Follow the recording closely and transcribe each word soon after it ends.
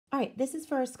right, this is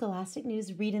for our Scholastic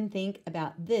News Read and Think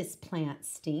about This Plant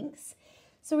Stinks.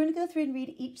 So we're going to go through and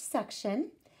read each section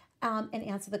and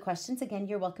answer the questions. Again,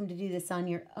 you're welcome to do this on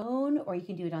your own, or you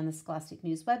can do it on the Scholastic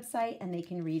News website and they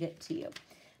can read it to you.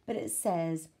 But it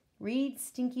says, read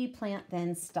stinky plant,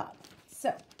 then stop.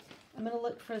 So I'm going to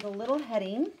look for the little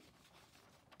heading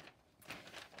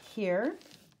here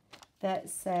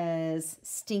that says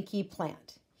stinky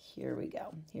plant. Here we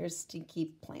go. Here's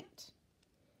stinky plant.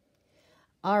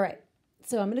 All right,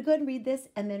 so I'm going to go ahead and read this,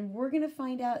 and then we're going to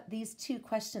find out these two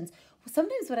questions.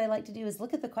 Sometimes what I like to do is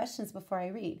look at the questions before I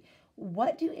read.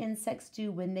 What do insects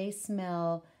do when they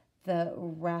smell the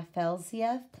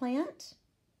Rafflesia plant?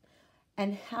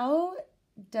 And how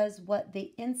does what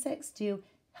the insects do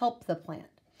help the plant?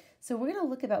 So we're going to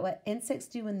look about what insects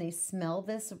do when they smell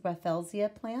this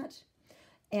Rafflesia plant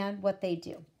and what they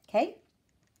do, okay?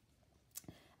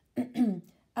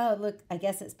 Oh, look, I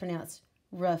guess it's pronounced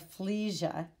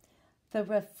Rafflesia. The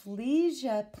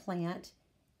Rafflesia plant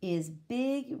is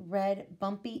big, red,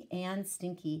 bumpy, and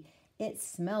stinky. It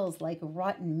smells like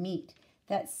rotten meat.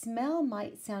 That smell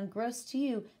might sound gross to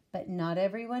you, but not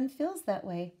everyone feels that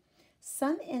way.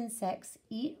 Some insects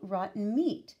eat rotten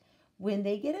meat. When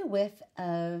they get a whiff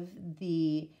of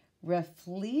the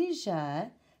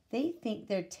Rafflesia, they think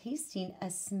they're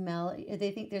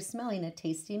smelling a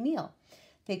tasty meal.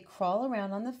 They crawl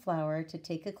around on the flower to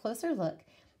take a closer look,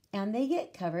 and they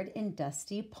get covered in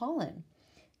dusty pollen.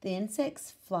 The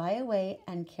insects fly away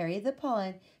and carry the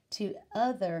pollen to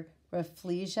other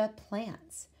Rafflesia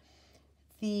plants.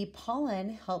 The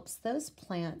pollen helps those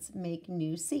plants make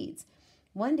new seeds.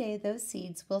 One day those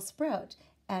seeds will sprout,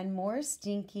 and more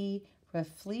stinky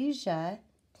Rafflesia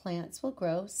plants will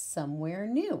grow somewhere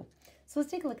new. So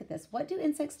let's take a look at this. What do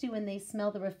insects do when they smell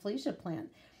the Rafflesia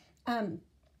plant?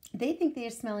 They think they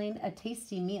are smelling a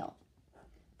tasty meal.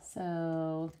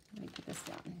 So let me put this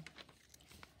down.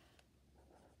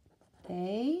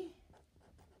 They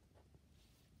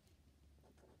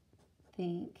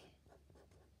think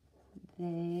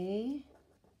they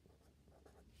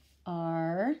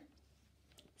are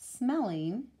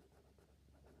smelling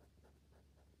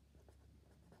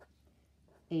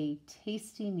a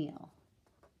tasty meal.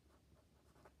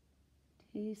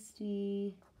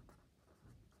 Tasty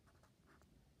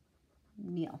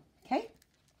meal, okay?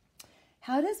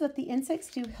 How does what the insects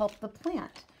do help the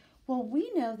plant? Well,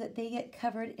 we know that they get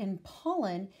covered in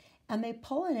pollen and they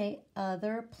pollinate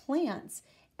other plants,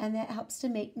 and that helps to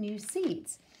make new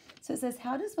seeds. So it says,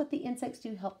 how does what the insects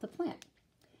do help the plant?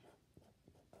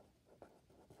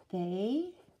 They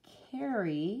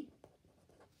carry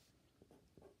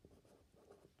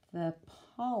the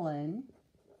pollen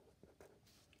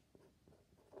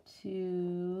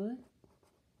to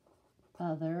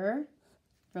other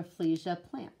Rafflesia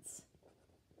plants.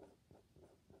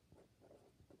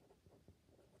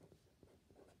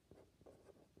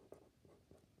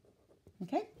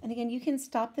 Okay, and again, you can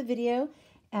stop the video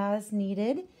as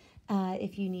needed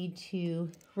if you need to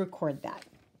record that.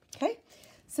 Okay,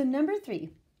 so number 3,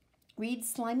 read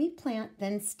slimy plant,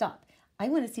 then stop. I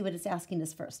want to see what it's asking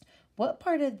us first. What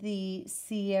part of the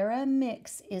Sierra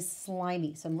mix is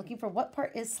slimy? So I'm looking for what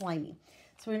part is slimy.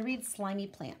 So we're going to read slimy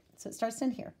plant. So it starts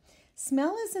in here.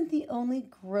 Smell isn't the only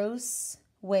gross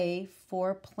way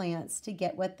for plants to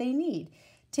get what they need.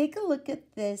 Take a look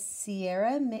at this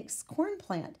Sierra mix corn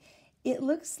plant. It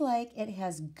looks like it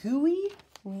has gooey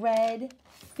red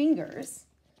fingers.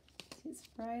 It's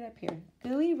right up here.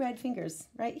 Gooey red fingers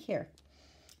right here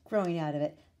growing out of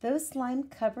it. Those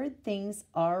slime-covered things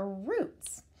are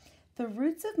roots. The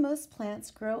roots of most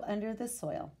plants grow under the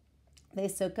soil. They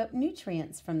soak up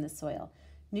nutrients from the soil.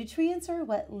 Nutrients are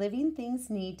what living things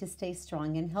need to stay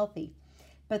strong and healthy.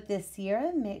 But the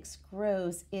Sierra mix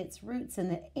grows its roots in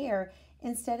the air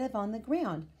instead of on the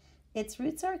ground. Its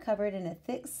roots are covered in a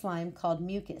thick slime called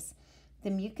mucus. The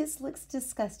mucus looks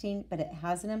disgusting, but it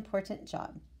has an important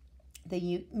job.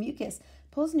 The mucus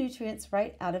pulls nutrients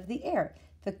right out of the air.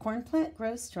 The corn plant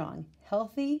grows strong,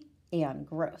 healthy, and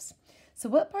gross. So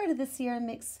what part of the Sierra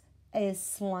mix is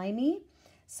slimy?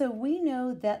 So we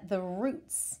know that the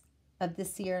roots of the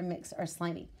Sierra mix are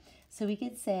slimy. So we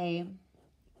could say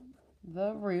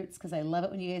the roots, because I love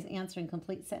it when you guys answer in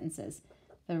complete sentences.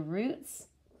 The roots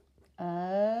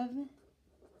of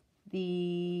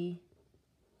the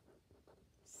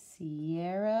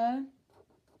Sierra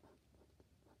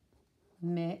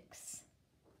mix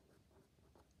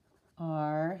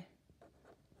are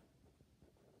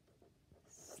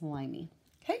slimy.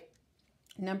 Okay,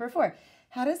 number 4.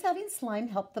 How does having slime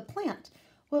help the plant?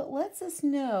 Well, it lets us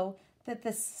know that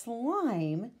the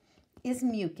slime is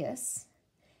mucus,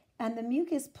 and the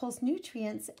mucus pulls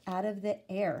nutrients out of the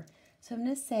air. So I'm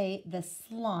going to say the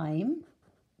slime,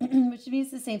 which means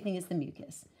the same thing as the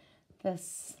mucus. The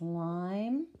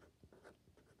slime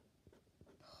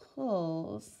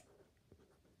pulls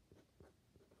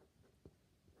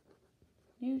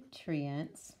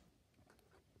nutrients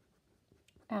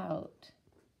out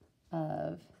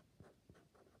of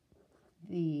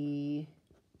the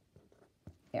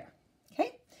air.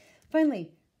 Okay?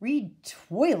 Finally, read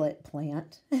toilet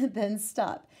plant, then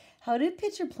stop. How do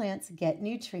pitcher plants get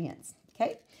nutrients?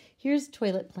 Okay? Here's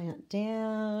toilet plant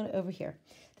down over here.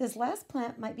 This last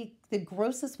plant might be the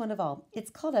grossest one of all. It's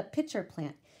called a pitcher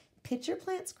plant. Pitcher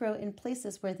plants grow in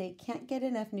places where they can't get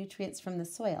enough nutrients from the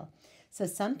soil. So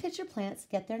some pitcher plants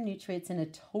get their nutrients in a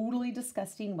totally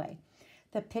disgusting way.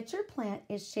 The pitcher plant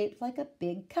is shaped like a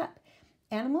big cup.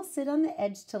 Animals sit on the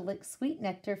edge to lick sweet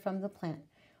nectar from the plant.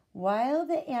 While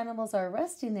the animals are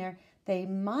resting there, they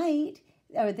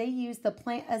use the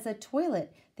plant as a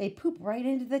toilet. They poop right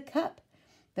into the cup.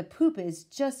 The poop is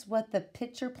just what the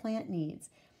pitcher plant needs.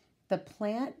 The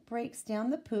plant breaks down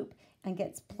the poop and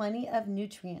gets plenty of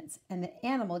nutrients, and the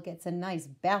animal gets a nice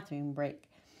bathroom break.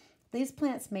 These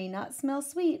plants may not smell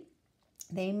sweet,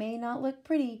 they may not look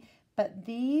pretty, but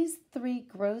these three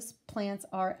gross plants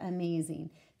are amazing.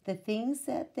 The things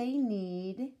that they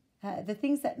need, the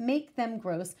things that make them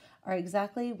gross are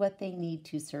exactly what they need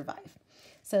to survive.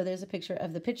 So there's a picture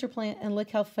of the pitcher plant, and look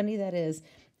how funny that is.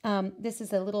 This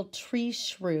is a little tree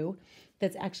shrew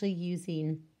that's actually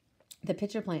using the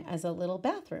pitcher plant as a little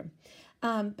bathroom.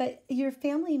 But your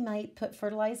family might put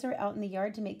fertilizer out in the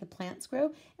yard to make the plants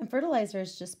grow, and fertilizer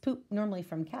is just poop normally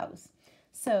from cows.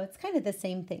 So it's kind of the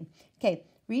same thing. Okay,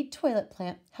 read toilet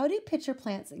plant. How do pitcher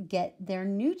plants get their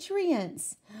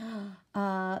nutrients?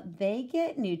 They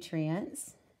get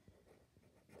nutrients.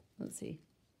 Let's see.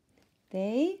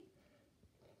 They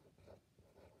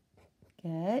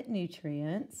get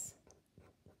nutrients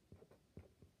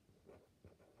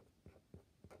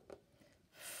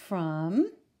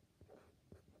from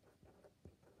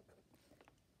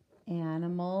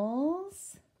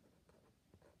animals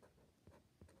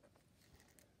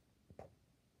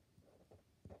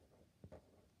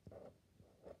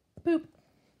poop.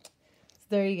 So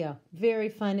there you go. Very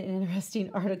fun and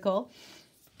interesting article.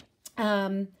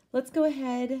 Let's go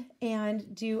ahead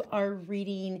and do our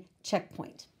reading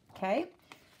checkpoint. Okay.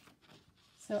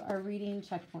 So our reading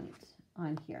checkpoint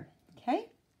on here. Okay.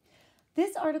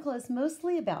 This article is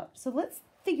mostly about, so let's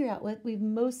figure out what we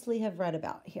mostly have read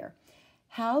about here.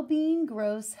 How being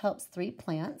gross helps three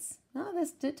plants. Now,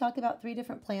 this did talk about three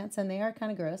different plants, and they are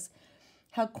kind of gross.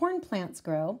 How corn plants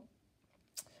grow,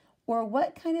 or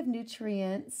what kind of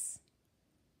nutrients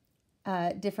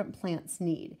different plants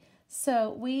need.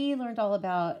 So we learned all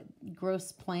about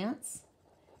gross plants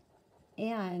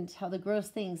and how the gross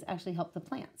things actually help the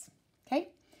plants. Okay.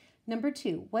 Number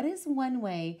 2, what is one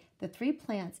way the three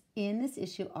plants in this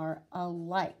issue are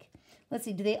alike? Let's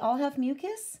see, do they all have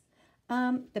mucus?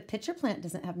 The pitcher plant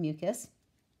doesn't have mucus.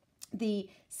 The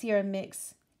Sierra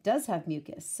mix does have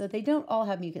mucus. So they don't all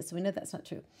have mucus, so we know that's not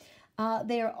true.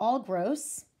 They are all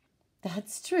gross.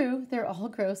 That's true. They're all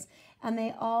gross. And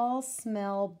they all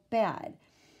smell bad.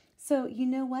 So you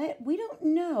know what? We don't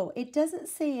know. It doesn't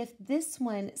say if this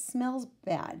one smells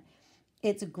bad.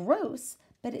 It's gross,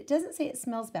 but it doesn't say it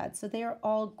smells bad. So they are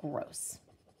all gross.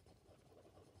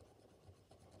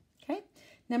 Okay.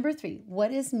 Number 3,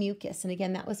 what is mucus? And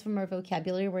again, that was from our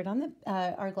vocabulary word on the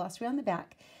our glossary on the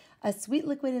back. A sweet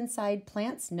liquid inside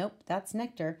plants? Nope, that's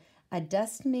nectar. A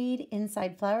dust made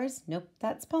inside flowers? Nope,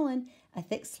 that's pollen. A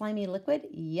thick slimy liquid?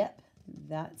 Yep,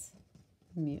 that's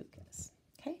mucus.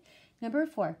 Okay. Number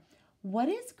 4, what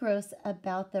is gross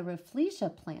about the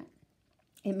Rafflesia plant?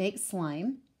 It makes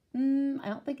slime. I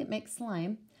don't think it makes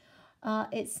slime.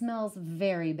 It smells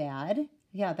very bad.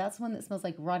 Yeah, that's one that smells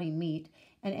like rotting meat.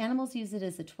 And animals use it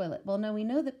as a toilet. Well, no, we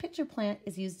know the pitcher plant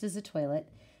is used as a toilet.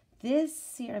 This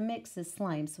Sierra mix is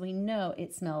slime, so we know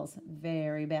it smells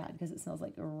very bad because it smells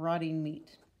like rotting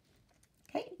meat.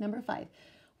 Okay, number 5.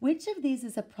 Which of these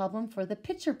is a problem for the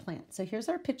pitcher plant? So here's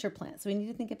our pitcher plant. So we need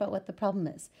to think about what the problem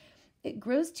is. It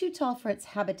grows too tall for its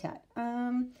habitat.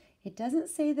 It doesn't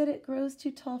say that it grows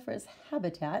too tall for its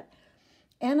habitat.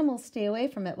 Animals stay away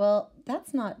from it. Well,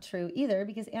 that's not true either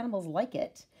because animals like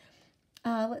it.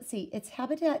 Let's see. Its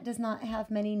habitat does not have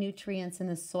many nutrients in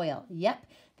the soil. Yep,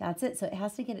 that's it. So it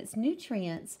has to get its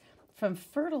nutrients from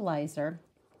fertilizer,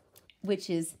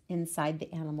 which is inside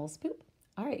the animal's poop.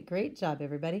 All right, great job,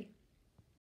 everybody.